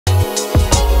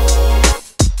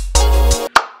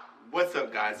What's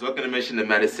up, guys? Welcome to Mission to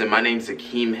Medicine. My name is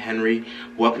Akeem Henry.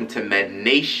 Welcome to Med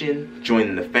Nation.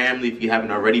 Join the family. If you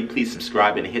haven't already, please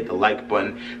subscribe and hit the like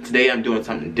button. Today I'm doing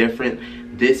something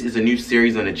different. This is a new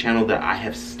series on the channel that I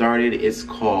have started. It's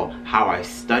called How I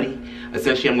Study.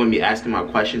 Essentially, I'm going to be asking my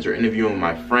questions or interviewing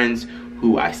my friends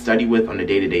who I study with on a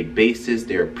day-to-day basis.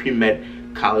 They're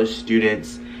pre-med college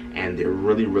students and they're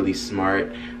really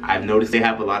smart. I've noticed they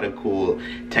have a lot of cool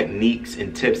techniques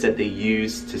and tips that they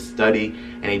use to study,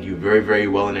 and they do very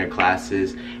well in their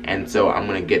classes. And so I'm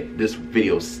gonna get this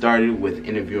video started with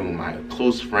interviewing my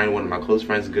close friend. One of my close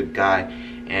friends, a good guy,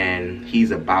 and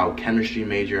he's a biochemistry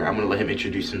major. I'm gonna let him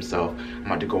introduce himself. I'm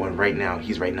about to go in right now.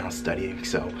 He's right now studying,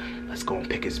 so let's go and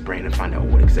pick his brain and find out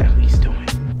what exactly he's doing.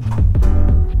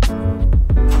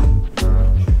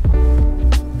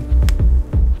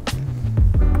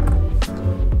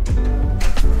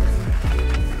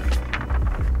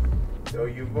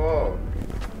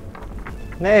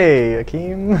 Hey,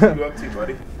 Akeem. What are you up to,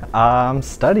 buddy? I'm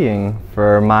studying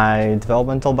for my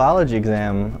developmental biology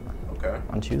exam. Okay.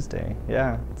 On Tuesday.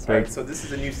 Yeah. Alright, so this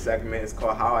is a new segment. It's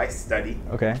called How I Study.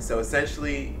 Okay. So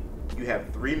essentially, you have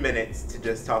 3 minutes to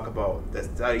just talk about the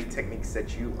study techniques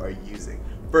that you are using.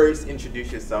 First,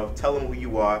 introduce yourself. Tell them who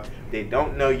you are. They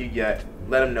don't know you yet.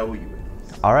 Let them know who you are.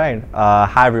 All right.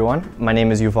 Hi, everyone. My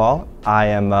name is Yuval. I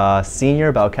am a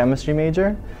senior biochemistry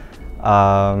major.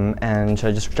 And should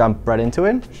I just jump right into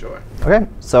it? Sure. Okay,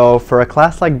 so for a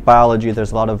class like biology,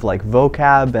 there's a lot of like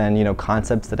vocab and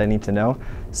concepts that I need to know.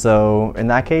 So in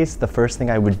that case, the first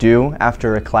thing I would do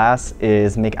after a class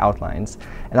is make outlines.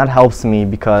 And that helps me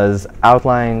because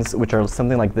outlines, which are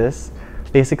something like this,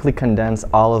 basically condense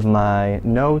all of my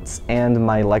notes and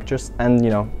my lectures, and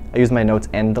I use my notes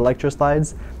and the lecture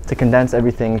slides to condense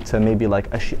everything to maybe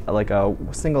like a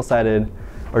single-sided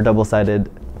or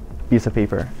double-sided piece of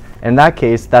paper. In that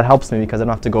case, that helps me because I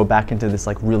don't have to go back into this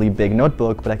like really big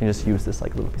notebook, but I can just use this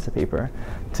like little piece of paper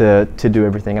to do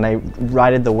everything, and I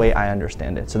write it the way I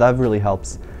understand it. So that really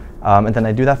helps. And then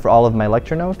I do that for all of my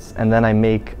lecture notes, and then I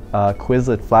make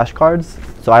Quizlet flashcards.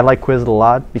 So I like Quizlet a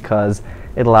lot because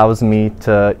it allows me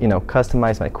to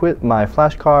customize my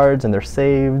flashcards, and they're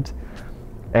saved.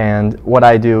 And what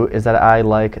I do is that I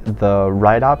like the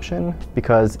write option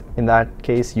because in that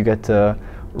case you get to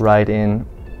write in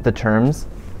the terms.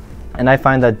 And I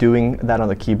find that doing that on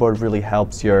the keyboard really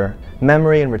helps your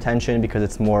memory and retention because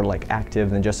it's more like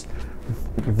active than just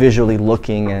visually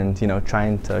looking and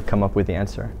trying to come up with the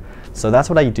answer. So that's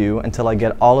what I do until I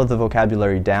get all of the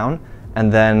vocabulary down.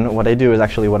 And then what I do is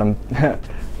actually what I'm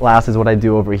last is what I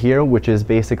do over here, which is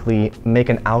basically make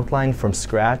an outline from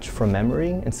scratch from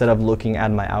memory instead of looking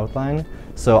at my outline.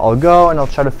 So I'll go and I'll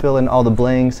try to fill in all the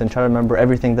blanks and try to remember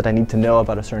everything that I need to know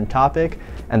about a certain topic,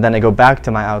 and then I go back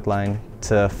to my outline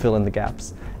to fill in the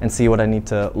gaps and see what I need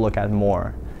to look at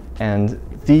more. And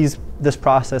this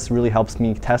process really helps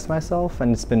me test myself,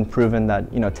 and it's been proven that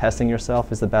testing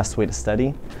yourself is the best way to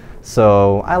study.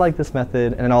 So I like this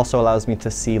method, and it also allows me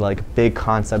to see like big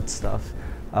concept stuff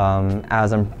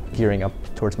as I'm gearing up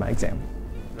towards my exam.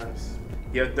 Nice.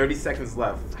 You have 30 seconds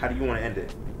left. How do you want to end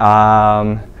it?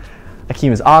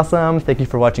 Akeem is awesome. Thank you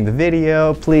for watching the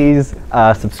video. Please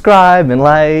subscribe and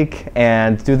like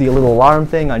and do the little alarm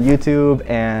thing on YouTube,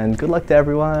 and good luck to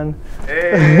everyone.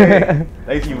 Hey!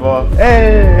 Thank you, Bob.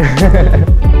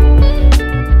 Hey!